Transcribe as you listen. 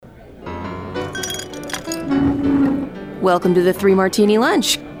Welcome to the Three Martini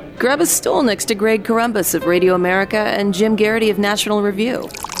Lunch. Grab a stool next to Greg Columbus of Radio America and Jim Garrity of National Review.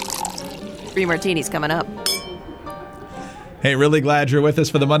 Three Martinis coming up. Hey, really glad you're with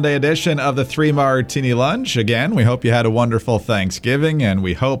us for the Monday edition of the Three Martini Lunch. Again, we hope you had a wonderful Thanksgiving, and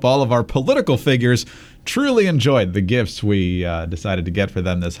we hope all of our political figures truly enjoyed the gifts we decided to get for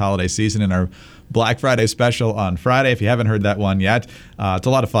them this holiday season in our Black Friday special on Friday. If you haven't heard that one yet, it's a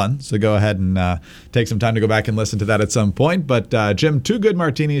lot of fun, so go ahead and take some time to go back and listen to that at some point. But Jim, two good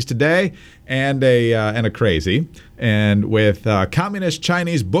martinis today and a crazy, and with communist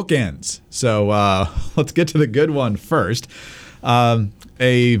Chinese bookends. So let's get to the good one first.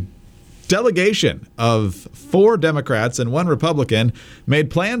 A delegation of 4 Democrats and 1 Republican made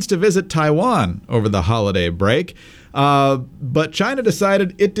plans to visit Taiwan over the holiday break, but China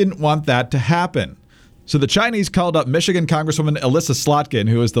decided it didn't want that to happen. So the Chinese called up Michigan Congresswoman Elissa Slotkin,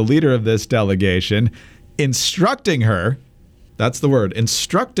 who is the leader of this delegation, instructing her, that's the word,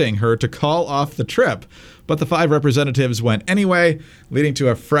 instructing her to call off the trip. But the 5 representatives went anyway, leading to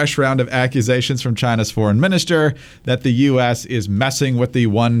a fresh round of accusations from China's foreign minister that the U.S. is messing with the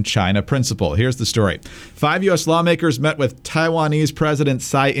one China principle. Here's the story. 5 U.S. lawmakers met with Taiwanese President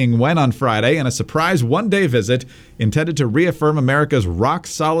Tsai Ing-wen on Friday in a surprise one-day visit intended to reaffirm America's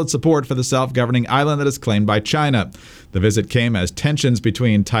rock-solid support for the self-governing island that is claimed by China. The visit came as tensions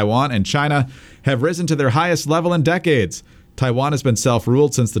between Taiwan and China have risen to their highest level in decades. Taiwan has been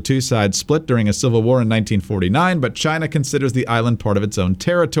self-ruled since the two sides split during a civil war in 1949, but China considers the island part of its own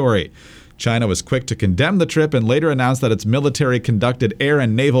territory. China was quick to condemn the trip and later announced that its military conducted air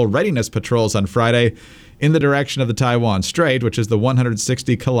and naval readiness patrols on Friday in the direction of the Taiwan Strait, which is the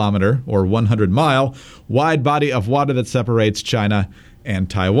 160-kilometer or 100-mile wide body of water that separates China and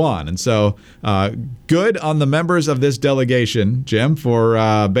Taiwan. And so good on the members of this delegation, Jim,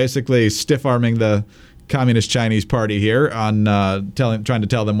 for basically stiff-arming the Communist Chinese Party here on trying to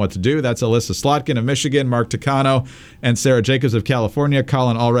tell them what to do. That's Elissa Slotkin of Michigan, Mark Takano and Sarah Jacobs of California,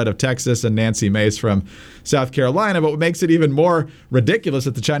 Colin Allred of Texas, and Nancy Mace from South Carolina. But what makes it even more ridiculous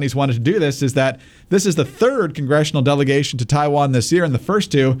that the Chinese wanted to do this is that this is the 3rd congressional delegation to Taiwan this year, and the first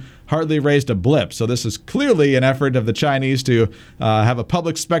 2 hardly raised a blip. So this is clearly an effort of the Chinese to have a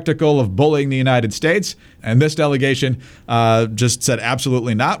public spectacle of bullying the United States. And this delegation just said,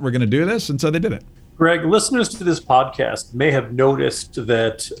 absolutely not, we're going to do this. And so they did it. Greg, listeners to this podcast may have noticed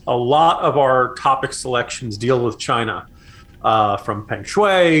that a lot of our topic selections deal with China, from Peng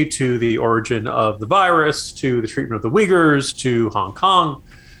Shui to the origin of the virus to the treatment of the Uyghurs to Hong Kong.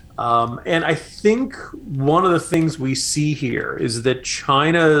 And I think one of the things we see here is that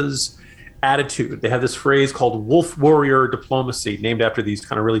China's attitude, they have this phrase called wolf warrior diplomacy, named after these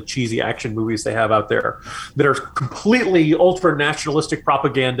kind of really cheesy action movies they have out there that are completely ultra nationalistic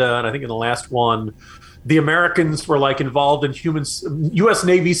propaganda. And I think in the last one, the Americans were like involved in U.S.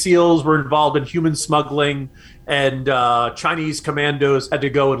 Navy SEALs were involved in human smuggling, and Chinese commandos had to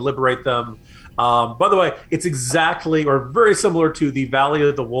go and liberate them. By the way, it's exactly or very similar to The Valley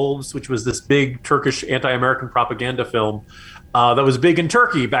of the Wolves, which was this big Turkish anti-American propaganda film that was big in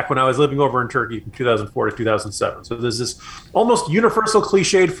Turkey back when I was living over in Turkey from 2004 to 2007. So there's this almost universal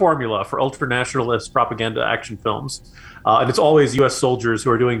cliched formula for ultra-nationalist propaganda action films. And it's always U.S. soldiers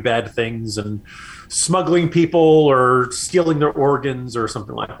who are doing bad things and smuggling people or stealing their organs or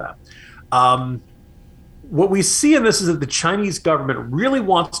something like that. What we see in this is that the Chinese government really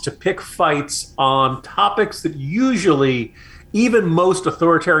wants to pick fights on topics that usually even most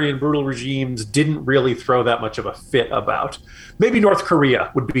authoritarian, brutal regimes didn't really throw that much of a fit about. Maybe North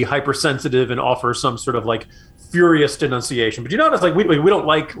Korea would be hypersensitive and offer some sort of like furious denunciation. But you notice, like, we don't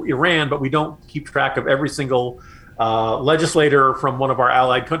like Iran, but we don't keep track of every single legislator from one of our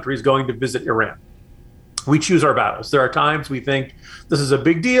allied countries going to visit Iran. We choose our battles. There are times we think this is a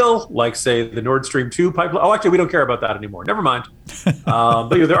big deal, like, say, the Nord Stream 2 pipeline. Oh, actually, we don't care about that anymore. Never mind. But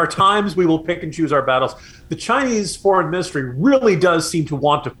there are times we will pick and choose our battles. The Chinese foreign ministry really does seem to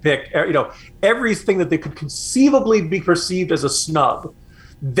want to pick, everything that they could conceivably be perceived as a snub.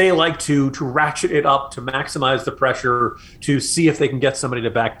 They like to ratchet it up, to maximize the pressure, to see if they can get somebody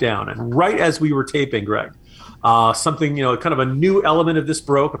to back down. And right as we were taping, Greg, something, kind of a new element of this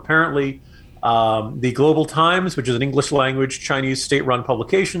broke. Apparently, the Global Times, which is an English language Chinese state-run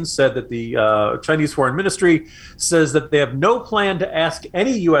publication, said that the Chinese Foreign Ministry says that they have no plan to ask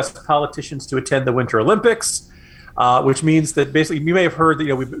any U.S. politicians to attend the Winter Olympics, which means that basically, you may have heard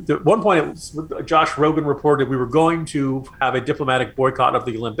that, at one point, Josh Rogan reported we were going to have a diplomatic boycott of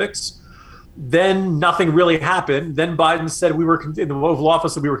the Olympics. Then nothing really happened. Then Biden said we were in the Oval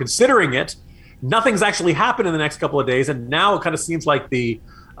Office that we were considering it. Nothing's actually happened in the next couple of days, and now it kind of seems like the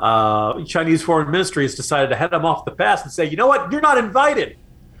Chinese foreign ministry has decided to head them off the pass and say, you know what, you're not invited.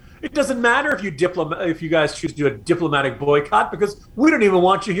 It doesn't matter if you guys choose to do a diplomatic boycott because we don't even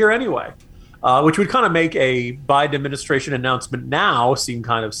want you here anyway. Which would kind of make a Biden administration announcement now seem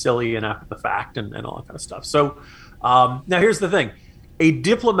kind of silly and after the fact and all that kind of stuff. So now here's the thing. A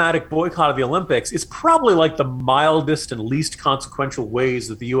diplomatic boycott of the Olympics is probably like the mildest and least consequential ways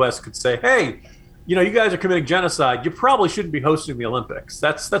that the U.S. could say, hey, you guys are committing genocide. You probably shouldn't be hosting the Olympics.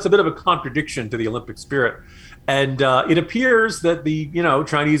 That's a bit of a contradiction to the Olympic spirit. And it appears that the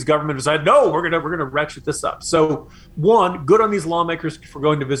Chinese government decided, no, we're gonna ratchet this up. So one, good on these lawmakers for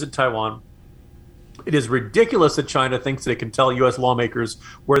going to visit Taiwan. It is ridiculous that China thinks they can tell U.S. lawmakers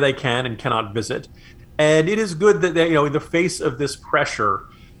where they can and cannot visit. And it is good that they, in the face of this pressure,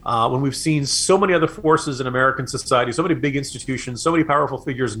 when we've seen so many other forces in American society, so many big institutions, so many powerful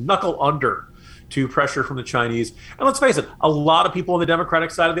figures knuckle under to pressure from the Chinese. And let's face it, a lot of people on the Democratic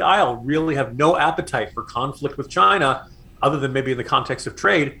side of the aisle really have no appetite for conflict with China, other than maybe in the context of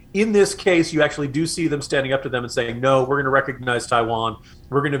trade. In this case, you actually do see them standing up to them and saying, no, we're going to recognize Taiwan.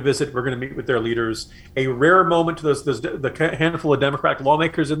 We're going to visit. We're going to meet with their leaders. A rare moment to the handful of Democratic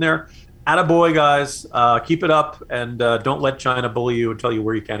lawmakers in there. Attaboy, guys. Keep it up and don't let China bully you and tell you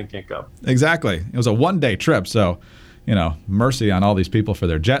where you can and can't go. Exactly. It was a one-day trip, so mercy on all these people for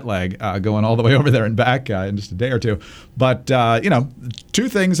their jet lag going all the way over there and back in just a day or two. But, two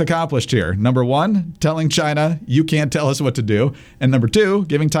things accomplished here. Number one, telling China, you can't tell us what to do. And number two,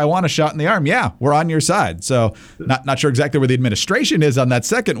 giving Taiwan a shot in the arm. Yeah, we're on your side. So not sure exactly where the administration is on that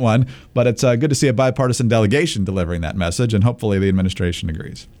second one, but it's good to see a bipartisan delegation delivering that message, and hopefully the administration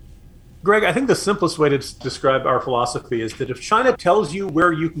agrees. Greg, I think the simplest way to describe our philosophy is that if China tells you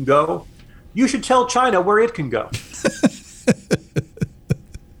where you can go, you should tell China where it can go.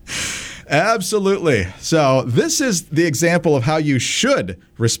 Absolutely. So this is the example of how you should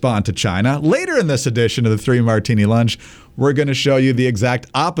respond to China. Later in this edition of the Three Martini Lunch, we're going to show you the exact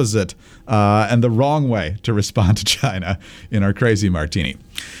opposite and the wrong way to respond to China in our Crazy Martini.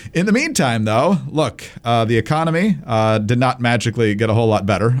 In the meantime, though, look, the economy did not magically get a whole lot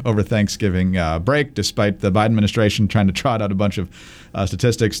better over Thanksgiving break, despite the Biden administration trying to trot out a bunch of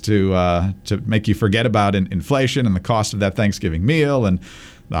statistics to make you forget about inflation and the cost of that Thanksgiving meal and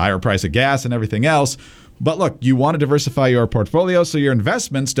the higher price of gas and everything else. But look, you want to diversify your portfolio so your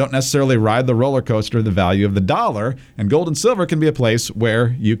investments don't necessarily ride the roller coaster of the value of the dollar, and gold and silver can be a place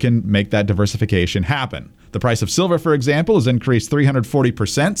where you can make that diversification happen. The price of silver, for example, has increased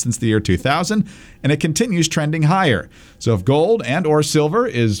 340% since the year 2000, and it continues trending higher. So if gold and or silver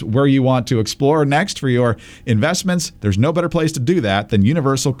is where you want to explore next for your investments, there's no better place to do that than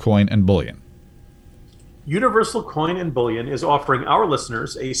Universal Coin and Bullion. Universal Coin and Bullion is offering our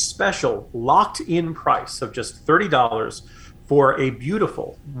listeners a special locked-in price of just $30 for a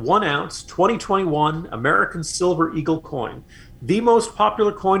beautiful 1-ounce 2021 American Silver Eagle coin, the most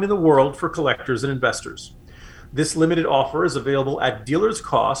popular coin in the world for collectors and investors. This limited offer is available at dealer's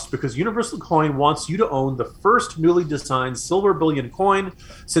cost because Universal Coin wants you to own the first newly designed silver bullion coin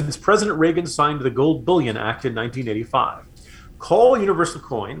since President Reagan signed the Gold Bullion Act in 1985. Call Universal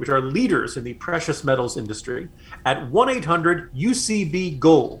Coin, which are leaders in the precious metals industry, at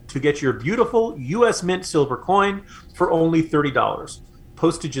 1-800-UCB-GOLD to get your beautiful U.S. Mint silver coin for only $30.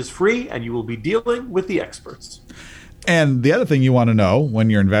 Postage is free, and you will be dealing with the experts. And the other thing you want to know when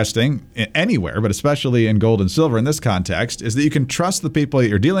you're investing anywhere, but especially in gold and silver in this context, is that you can trust the people that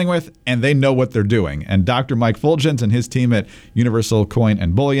you're dealing with and they know what they're doing. And Dr. Mike Fulgens and his team at Universal Coin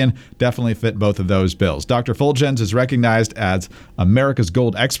and Bullion definitely fit both of those bills. Dr. Fulgens is recognized as America's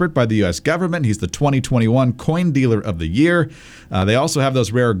gold expert by the U.S. government. He's the 2021 Coin Dealer of the Year. They also have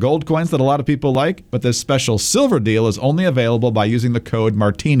those rare gold coins that a lot of people like, but this special silver deal is only available by using the code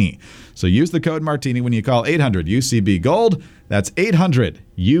Martini. So use the code Martini when you call 800-UCB-GOLD. That's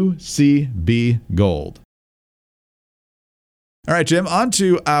 800-UCB-GOLD. All right, Jim, on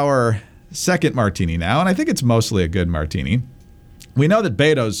to our second martini now, and I think it's mostly a good martini. We know that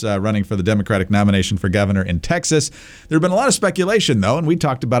Beto's running for the Democratic nomination for governor in Texas. There have been a lot of speculation, though, and we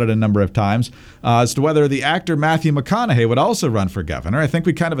talked about it a number of times, as to whether the actor Matthew McConaughey would also run for governor. I think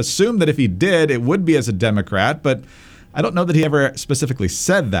we kind of assumed that if he did, it would be as a Democrat, but I don't know that he ever specifically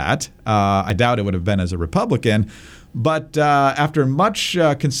said that. I doubt it would have been as a Republican. But after much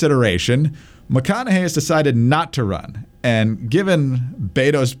consideration, McConaughey has decided not to run. And given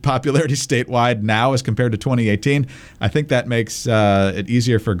Beto's popularity statewide now as compared to 2018, I think that makes it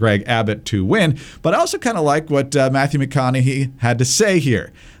easier for Greg Abbott to win. But I also kind of like what Matthew McConaughey had to say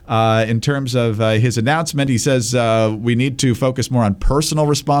here. In terms of his announcement, he says we need to focus more on personal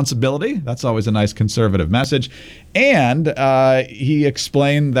responsibility. That's always a nice conservative message. And he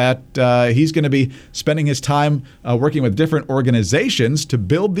explained that he's going to be spending his time working with different organizations to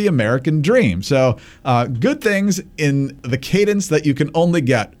build the American dream. So good things in the cadence that you can only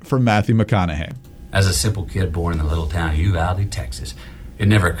get from Matthew McConaughey. As a simple kid born in the little town of Uvalde, Texas, it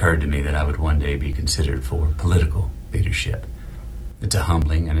never occurred to me that I would one day be considered for political leadership. It's a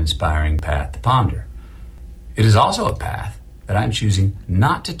humbling and inspiring path to ponder. It is also a path that I'm choosing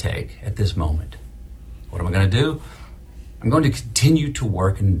not to take at this moment. What am I going to do? I'm going to continue to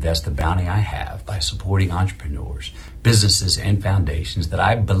work and invest the bounty I have by supporting entrepreneurs, businesses, and foundations that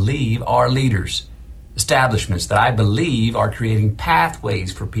I believe are leaders, establishments that I believe are creating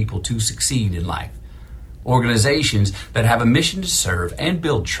pathways for people to succeed in life, organizations that have a mission to serve and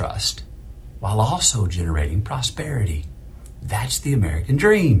build trust while also generating prosperity. That's the American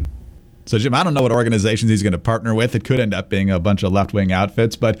dream. So, Jim, I don't know what organizations he's going to partner with. It could end up being a bunch of left-wing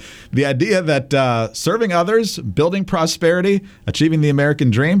outfits. But the idea that serving others, building prosperity, achieving the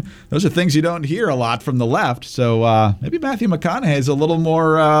American dream, those are things you don't hear a lot from the left. So maybe Matthew McConaughey is a little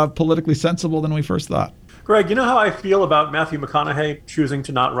more politically sensible than we first thought. Greg, you know how I feel about Matthew McConaughey choosing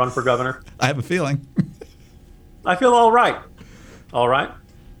to not run for governor? I have a feeling. I feel all right. All right.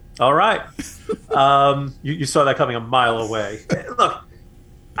 All right. You saw that coming a mile away. Look,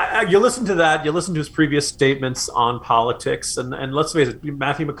 you listen to that. You listen to his previous statements on politics, and let's face it,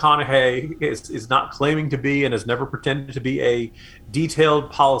 Matthew McConaughey is not claiming to be and has never pretended to be a detailed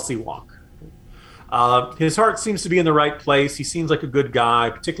policy wonk. His heart seems to be in the right place. He seems like a good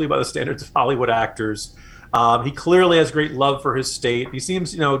guy, particularly by the standards of Hollywood actors. He clearly has great love for his state. He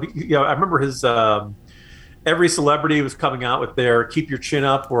seems, I remember his. Every celebrity was coming out with their "keep your chin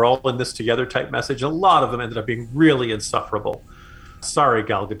up, we're all in this together" type message. A lot of them ended up being really insufferable. Sorry,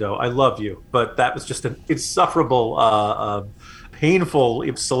 Gal Gadot, I love you, but that was just an insufferable, painful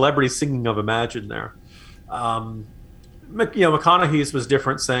celebrity singing of Imagine there. McConaughey's was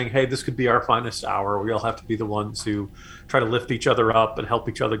different, saying, hey, this could be our finest hour. We all have to be the ones who try to lift each other up and help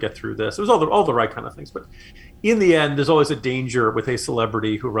each other get through this. It was all the right kind of things. But in the end, there's always a danger with a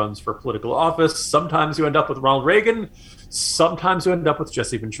celebrity who runs for political office. Sometimes you end up with Ronald Reagan. Sometimes you end up with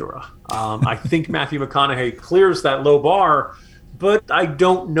Jesse Ventura. I think Matthew McConaughey clears that low bar, but I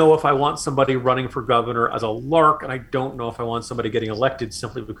don't know if I want somebody running for governor as a lark, and I don't know if I want somebody getting elected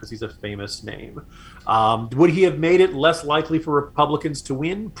simply because he's a famous name. Would he have made it less likely for Republicans to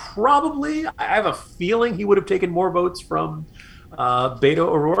win? Probably. I have a feeling he would have taken more votes from Beto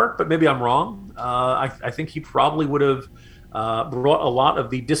O'Rourke, but maybe I'm wrong. I think he probably would have brought a lot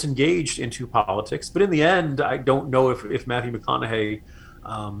of the disengaged into politics. But in the end, I don't know if Matthew McConaughey...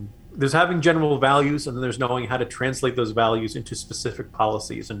 there's having general values, and then there's knowing how to translate those values into specific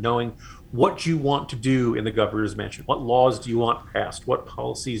policies and knowing what you want to do in the governor's mansion. What laws do you want passed? What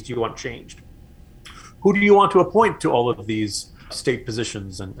policies do you want changed? Who do you want to appoint to all of these state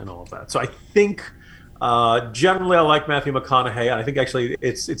positions and all of that? So I think generally I like Matthew McConaughey. And I think actually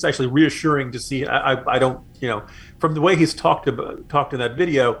it's actually reassuring to see. I don't, from the way he's talked in that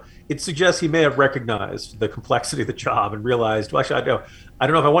video, it suggests he may have recognized the complexity of the job and realized, well, actually, I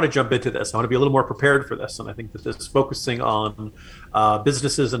don't know if I want to jump into this. I want to be a little more prepared for this. And I think that this focusing on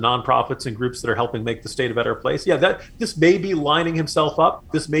businesses and nonprofits and groups that are helping make the state a better place. Yeah, this may be lining himself up.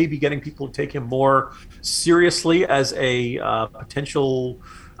 This may be getting people to take him more seriously as a potential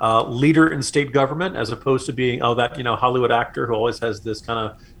leader in state government, as opposed to being, that Hollywood actor who always has this kind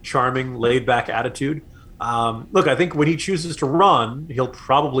of charming, laid-back attitude. Look, I think when he chooses to run, he'll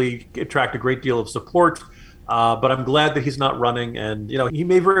probably attract a great deal of support. But I'm glad that he's not running, and he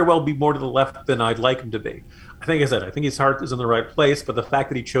may very well be more to the left than I'd like him to be. I think his heart is in the right place, but the fact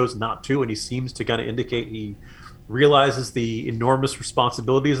that he chose not to, and he seems to kind of indicate he realizes the enormous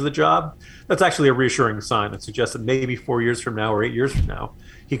responsibilities of the job, that's actually a reassuring sign that suggests that maybe 4 years from now or 8 years from now,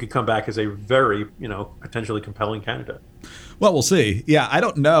 he could come back as a very, potentially compelling candidate. Well, we'll see. Yeah, I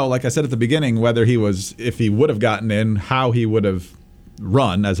don't know, like I said at the beginning, whether if he would have gotten in, how he would have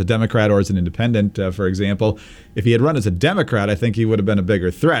run as a Democrat or as an independent, for example. If he had run as a Democrat, I think he would have been a bigger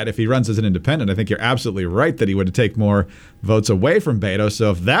threat. If he runs as an independent, I think you're absolutely right that he would have taken more votes away from Beto.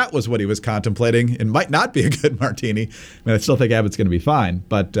 So if that was what he was contemplating, it might not be a good martini. I still think Abbott's going to be fine.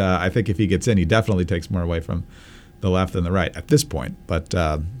 But I think if he gets in, he definitely takes more away from the left than the right at this point. But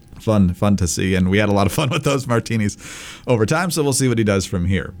fun to see. And we had a lot of fun with those martinis over time. So we'll see what he does from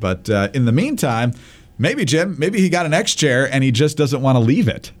here. But in the meantime, Maybe, Jim, maybe he got an X chair and he just doesn't want to leave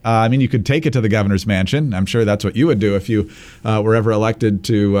it. I mean, you could take it to the governor's mansion. I'm sure that's what you would do if you were ever elected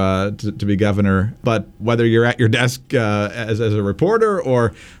to be governor. But whether you're at your desk as a reporter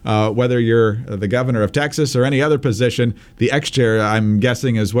or whether you're the governor of Texas or any other position, the X chair, I'm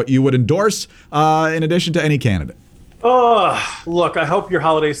guessing, is what you would endorse in addition to any candidate. Oh, look, I hope your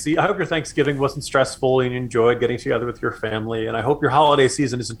I hope your Thanksgiving wasn't stressful and you enjoyed getting together with your family. And I hope your holiday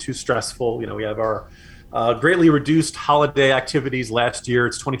season isn't too stressful. You know, we have our greatly reduced holiday activities last year.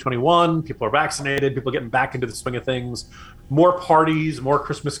 It's 2021. People are vaccinated. People are getting back into the swing of things. More parties, more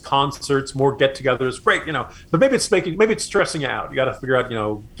Christmas concerts, more get-togethers. Great, you know. But maybe it's stressing you out. You got to figure out, you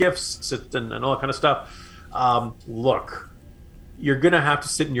know, gifts and all that kind of stuff. Look, you're going to have to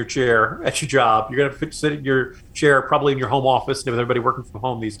sit in your chair at your job. You're going to have to sit in your chair probably in your home office with everybody working from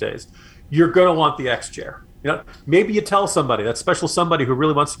home these days. You're going to want the X chair. You know, maybe you tell somebody, that special somebody who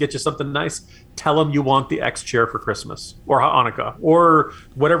really wants to get you something nice, tell them you want the X chair for Christmas or Hanukkah or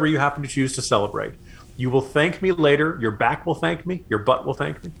whatever you happen to choose to celebrate. You will thank me later. Your back will thank me. Your butt will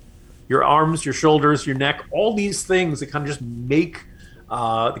thank me. Your arms, your shoulders, your neck, all these things that kind of just make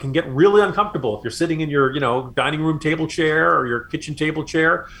it can get really uncomfortable if you're sitting in your, you know, dining room table chair or your kitchen table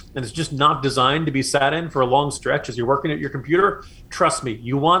chair and it's just not designed to be sat in for a long stretch as you're working at your computer. Trust me,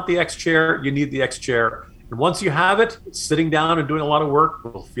 you want the X chair, you need the X chair. And once you have it, sitting down and doing a lot of work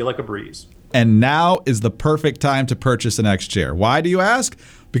will feel like a breeze. And now is the perfect time to purchase an X chair. Why, do you ask?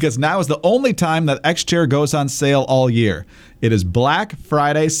 Because now is the only time that X chair goes on sale all year. It is Black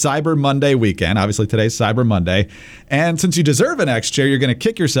Friday, Cyber Monday weekend. Obviously, today's Cyber Monday. And since you deserve an X chair, you're going to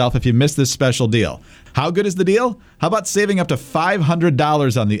kick yourself if you miss this special deal. How good is the deal? How about saving up to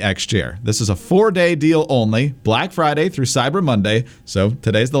 $500 on the X chair? This is a 4-day deal only, Black Friday through Cyber Monday. So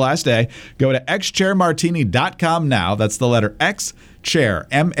today's the last day. Go to xchairmartini.com now. That's the letter X, chair,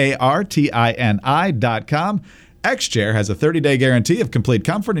 MARTINI.com. X-Chair has a 30-day guarantee of complete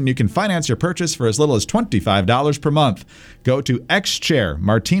comfort, and you can finance your purchase for as little as $25 per month. Go to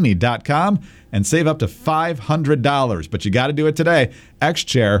xchairmartini.com and save up to $500. But you got to do it today.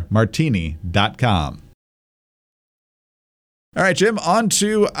 xchairmartini.com. All right, Jim, on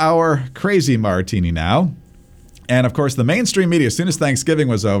to our crazy martini now. And, of course, the mainstream media, as soon as Thanksgiving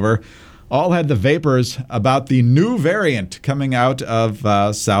was over, all had the vapors about the new variant coming out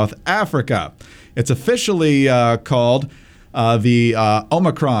of South Africa. It's officially called the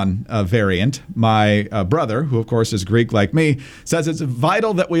Omicron variant. My brother, who of course is Greek like me, says it's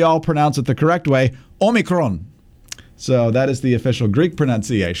vital that we all pronounce it the correct way, Omicron. So that is the official Greek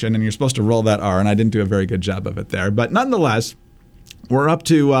pronunciation, and you're supposed to roll that R, and I didn't do a very good job of it there. But nonetheless, we're up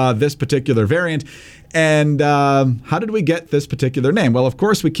to this particular variant. And how did we get this particular name? Well, of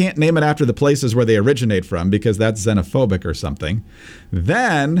course, we can't name it after the places where they originate from because that's xenophobic or something.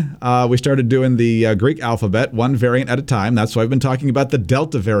 Then we started doing the Greek alphabet, one variant at a time. That's why I've been talking about the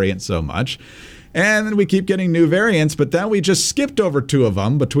Delta variant so much. And then we keep getting new variants, but then we just skipped over 2 of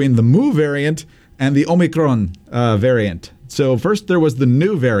them between the Mu variant and the Omicron variant. So first there was the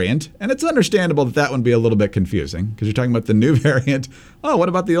new variant, and it's understandable that that would be a little bit confusing because you're talking about the new variant. Oh, what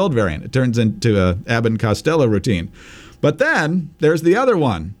about the old variant? It turns into a Abbott and Costello routine. But then there's the other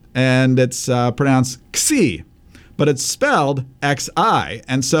one, and it's pronounced Xi, but it's spelled Xi.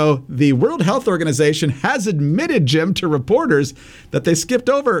 And so the World Health Organization has admitted, Jim, to reporters that they skipped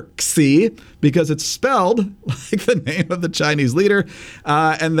over Xi because it's spelled like the name of the Chinese leader,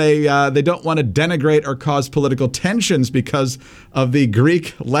 and they don't want to denigrate or cause political tensions because of the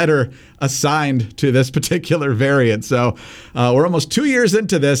Greek letter assigned to this particular variant. So we're almost 2 years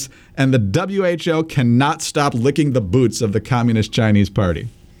into this, and the WHO cannot stop licking the boots of the Communist Chinese Party.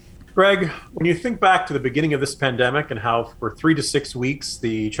 Greg, when you think back to the beginning of this pandemic and how for 3 to 6 weeks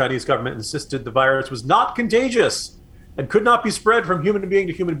the Chinese government insisted the virus was not contagious and could not be spread from human being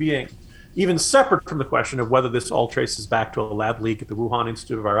to human being, even separate from the question of whether this all traces back to a lab leak at the Wuhan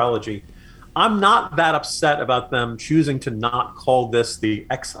Institute of Virology, I'm not that upset about them choosing to not call this the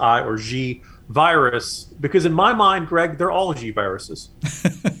Xi or Xi virus because in my mind, Greg, they're all Xi viruses.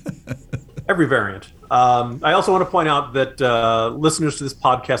 Every variant. I also want to point out that listeners to this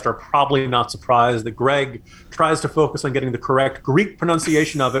podcast are probably not surprised that Greg tries to focus on getting the correct Greek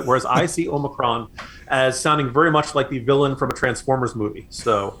pronunciation of it, whereas I see Omicron as sounding very much like the villain from a Transformers movie.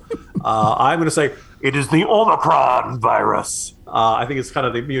 So I'm going to say it is the Omicron virus. I think it's kind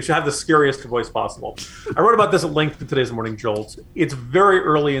of you should have the scariest voice possible. I wrote about this at length in today's Morning Jolt. It's very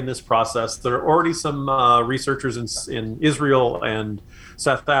early in this process. There are already some researchers in Israel and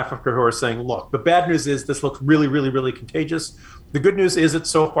South Africa who are saying, look, the bad news is this looks really, really, really contagious. The good news is that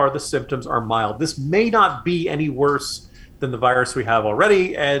so far the symptoms are mild. This may not be any worse than the virus we have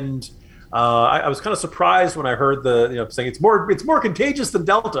already. And I was kind of surprised when I heard saying it's more contagious than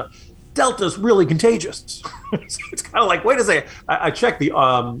Delta. Delta's really contagious. It's kind of like, wait a second. I checked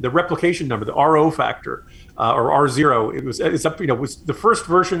the replication number, the RO factor, or R0. It's up. Was the first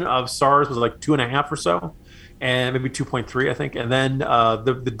version of SARS was like 2.5 or so, and maybe 2.3, I think. And then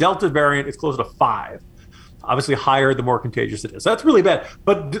the Delta variant is close to 5. Obviously, higher the more contagious it is. So that's really bad.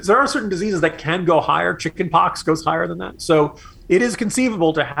 But there are certain diseases that can go higher. Chickenpox goes higher than that. So it is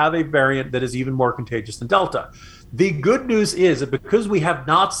conceivable to have a variant that is even more contagious than Delta. The good news is that because we have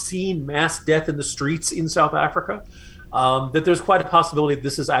not seen mass death in the streets in South Africa, that there's quite a possibility that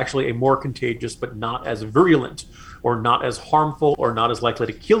this is actually a more contagious but not as virulent or not as harmful or not as likely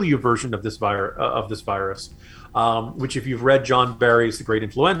to kill you version of this virus. Which, if you've read John Barry's The Great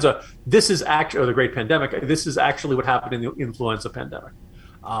Influenza, this is actually, or The Great Pandemic, this is actually what happened in the influenza pandemic.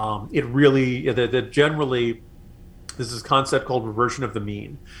 It really, generally, this is a concept called reversion of the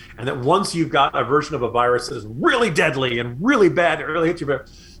mean. And that once you've got a version of a virus that is really deadly and really bad, it really hits you,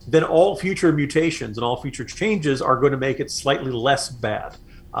 then all future mutations and all future changes are going to make it slightly less bad.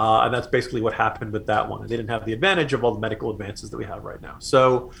 And that's basically what happened with that one. And they didn't have the advantage of all the medical advances that we have right now.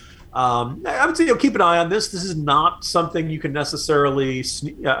 So I would say keep an eye on this. This is not something you can necessarily,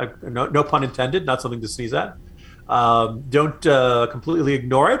 no pun intended, not something to sneeze at. Don't completely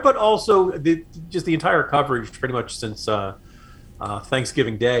ignore it, but also just the entire coverage pretty much since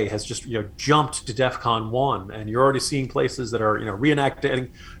Thanksgiving Day has just jumped to DEFCON 1, and you're already seeing places that are reenacting.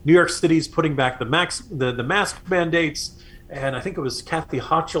 New York City's putting back the mask mandates, and I think it was Kathy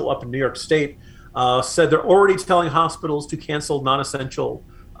Hochul up in New York State said they're already telling hospitals to cancel non-essential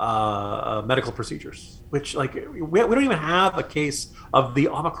medical procedures, which we don't even have a case of the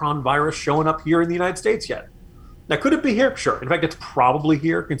Omicron virus showing up here in the United States yet. Now, could it be here? Sure. In fact, it's probably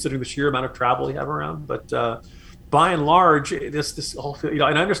here considering the sheer amount of travel you have around. But by and large, this all, and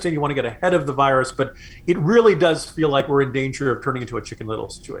I understand you want to get ahead of the virus, but it really does feel like we're in danger of turning into a Chicken Little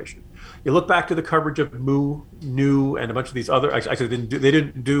situation. You look back to the coverage of Mu, Nu, and a bunch of these other. Actually, they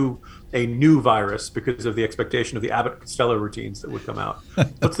didn't do a new virus because of the expectation of the Abbott Costello routines that would come out.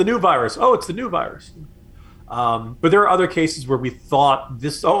 What's the new virus? Oh, it's the new virus. But there are other cases where we thought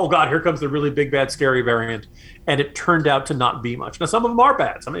this, oh God, here comes the really big, bad, scary variant, and it turned out to not be much. Now, some of them are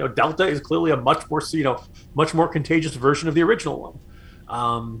bad. Some, Delta is clearly a much more contagious version of the original one.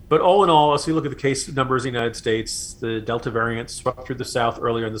 But all in all, as we look at the case numbers in the United States, the Delta variant swept through the South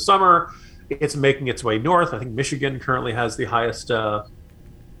earlier in the summer. It's making its way north. I think Michigan currently has the highest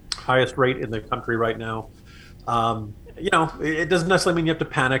rate in the country right now. It doesn't necessarily mean you have to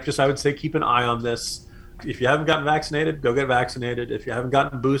panic. Just I would say keep an eye on this. If you haven't gotten vaccinated, go get vaccinated. If you haven't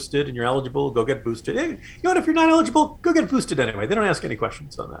gotten boosted and you're eligible, go get boosted. Hey, if you're not eligible, go get boosted anyway. They don't ask any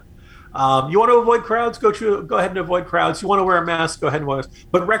questions on that. You want to avoid crowds? Go ahead and avoid crowds. You want to wear a mask? Go ahead and wear a mask.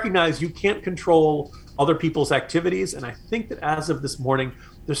 But recognize you can't control other people's activities. And I think that as of this morning,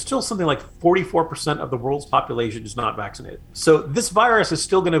 there's still something like 44% of the world's population is not vaccinated. So this virus is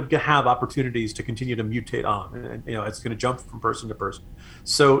still going to have opportunities to continue to mutate on. And, it's going to jump from person to person.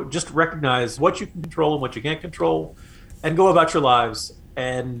 So just recognize what you can control and what you can't control and go about your lives,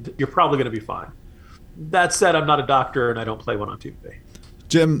 and you're probably going to be fine. That said, I'm not a doctor and I don't play one on TV.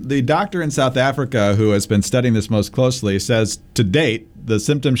 Jim, the doctor in South Africa who has been studying this most closely says to date, the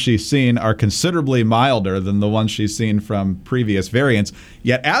symptoms she's seen are considerably milder than the ones she's seen from previous variants.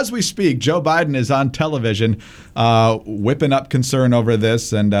 Yet as we speak, Joe Biden is on television whipping up concern over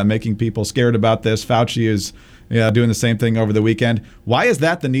this and making people scared about this. Fauci is doing the same thing over the weekend. Why is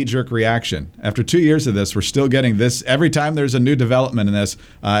that the knee-jerk reaction? After 2 years of this, we're still getting this. Every time there's a new development in this,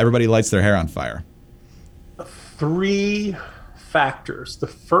 everybody lights their hair on fire. 3 factors. The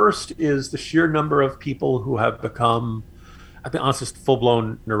first is the sheer number of people who have become, I've been honest, just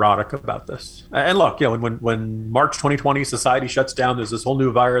full-blown neurotic about this. And look, when March 2020 society shuts down, there's this whole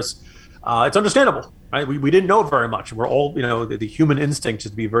new virus. It's understandable, right? We didn't know very much. We're all, the human instinct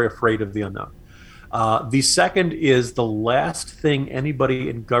is to be very afraid of the unknown. The second is the last thing anybody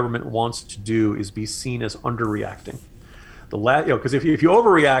in government wants to do is be seen as underreacting. Because if you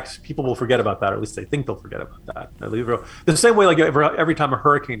overreact, people will forget about that, or at least they think they'll forget about that. The same way, every time a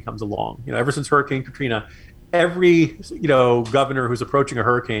hurricane comes along, ever since Hurricane Katrina, every governor who's approaching a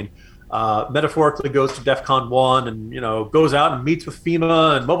hurricane metaphorically goes to DEFCON 1 and goes out and meets with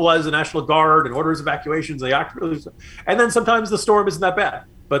FEMA and mobilizes the National Guard and orders evacuations. And then sometimes the storm isn't that bad.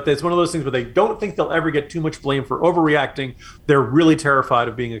 But it's one of those things where they don't think they'll ever get too much blame for overreacting. They're really terrified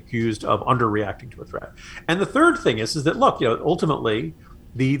of being accused of underreacting to a threat. And the third thing is that, look, ultimately,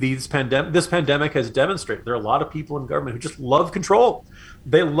 this pandemic has demonstrated there are a lot of people in government who just love control.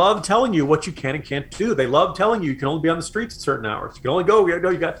 They love telling you what you can and can't do. They love telling you can only be on the streets at certain hours. You can only go.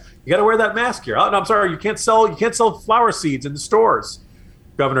 You got to wear that mask here. Oh, no, I'm sorry, you can't sell flower seeds in the stores.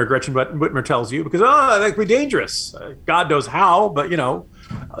 Governor Gretchen Whitmer tells you because that could be dangerous. God knows how, but people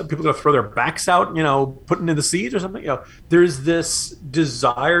are going to throw their backs out, putting in the seeds or something. There's this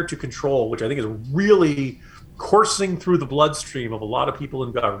desire to control, which I think is really coursing through the bloodstream of a lot of people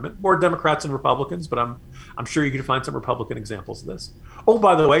in government, more Democrats and Republicans, but I'm sure you can find some Republican examples of this. Oh,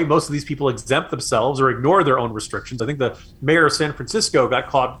 by the way, most of these people exempt themselves or ignore their own restrictions. I think the mayor of San Francisco got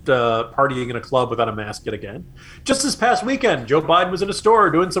caught partying in a club without a mask yet again. Just this past weekend, Joe Biden was in a store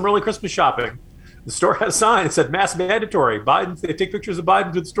doing some early Christmas shopping. The store had a sign that said mask mandatory. They take pictures of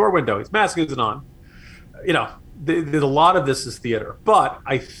Biden through the store window. His mask isn't on. There's a lot of this is theater, but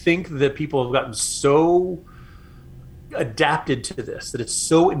I think that people have gotten so adapted to this, that it's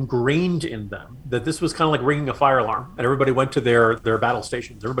so ingrained in them that this was kind of like ringing a fire alarm, and everybody went to their battle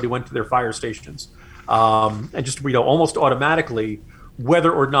stations, everybody went to their fire stations, and just almost automatically,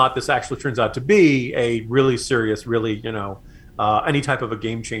 whether or not this actually turns out to be a really serious, really any type of a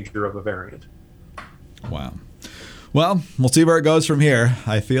game changer of a variant. Wow. Well, we'll see where it goes from here.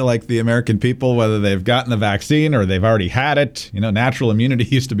 I feel like the American people, whether they've gotten the vaccine or they've already had it, natural immunity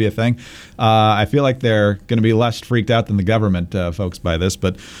used to be a thing. I feel like they're going to be less freaked out than the government folks by this,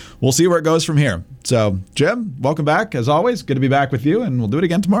 but we'll see where it goes from here. So, Jim, welcome back. As always, good to be back with you, and we'll do it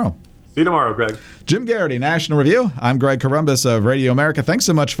again tomorrow. See you tomorrow, Greg. Jim Garrity, National Review. I'm Greg Corombos of Radio America. Thanks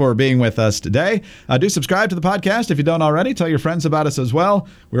so much for being with us today. Do subscribe to the podcast if you don't already. Tell your friends about us as well.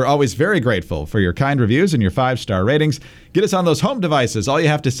 We're always very grateful for your kind reviews and your 5-star ratings. Get us on those home devices. All you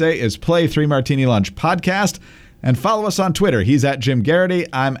have to say is play 3 Martini Lunch podcast. And follow us on Twitter. He's at Jim Garrity.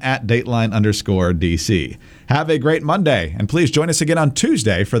 I'm at Dateline_DC. Have a great Monday. And please join us again on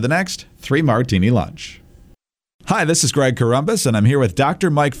Tuesday for the next 3 Martini Lunch. Hi, this is Greg Corombos, and I'm here with Dr.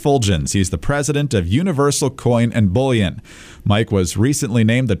 Mike Fulgens. He's the president of Universal Coin and Bullion. Mike was recently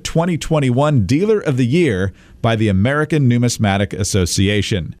named the 2021 Dealer of the Year by the American Numismatic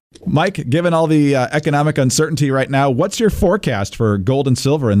Association. Mike, given all the economic uncertainty right now, what's your forecast for gold and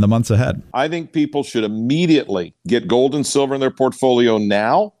silver in the months ahead? I think people should immediately get gold and silver in their portfolio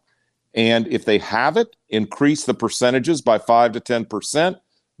now, and if they have it, increase the percentages by 5 to 10%.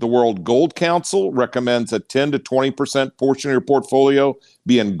 The World Gold Council recommends a 10 to 20% portion of your portfolio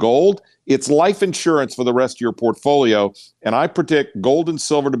be in gold. It's life insurance for the rest of your portfolio. And I predict gold and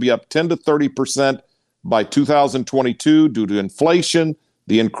silver to be up 10 to 30% by 2022 due to inflation,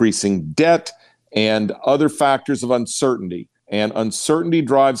 the increasing debt, and other factors of uncertainty. And uncertainty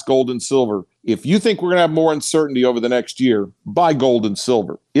drives gold and silver. If you think we're going to have more uncertainty over the next year, buy gold and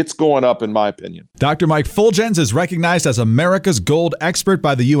silver. It's going up, in my opinion. Dr. Mike Fulgens is recognized as America's gold expert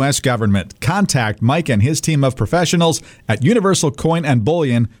by the U.S. government. Contact Mike and his team of professionals at Universal Coin and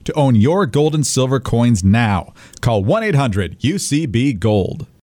Bullion to own your gold and silver coins now. Call 1-800-UCB-GOLD.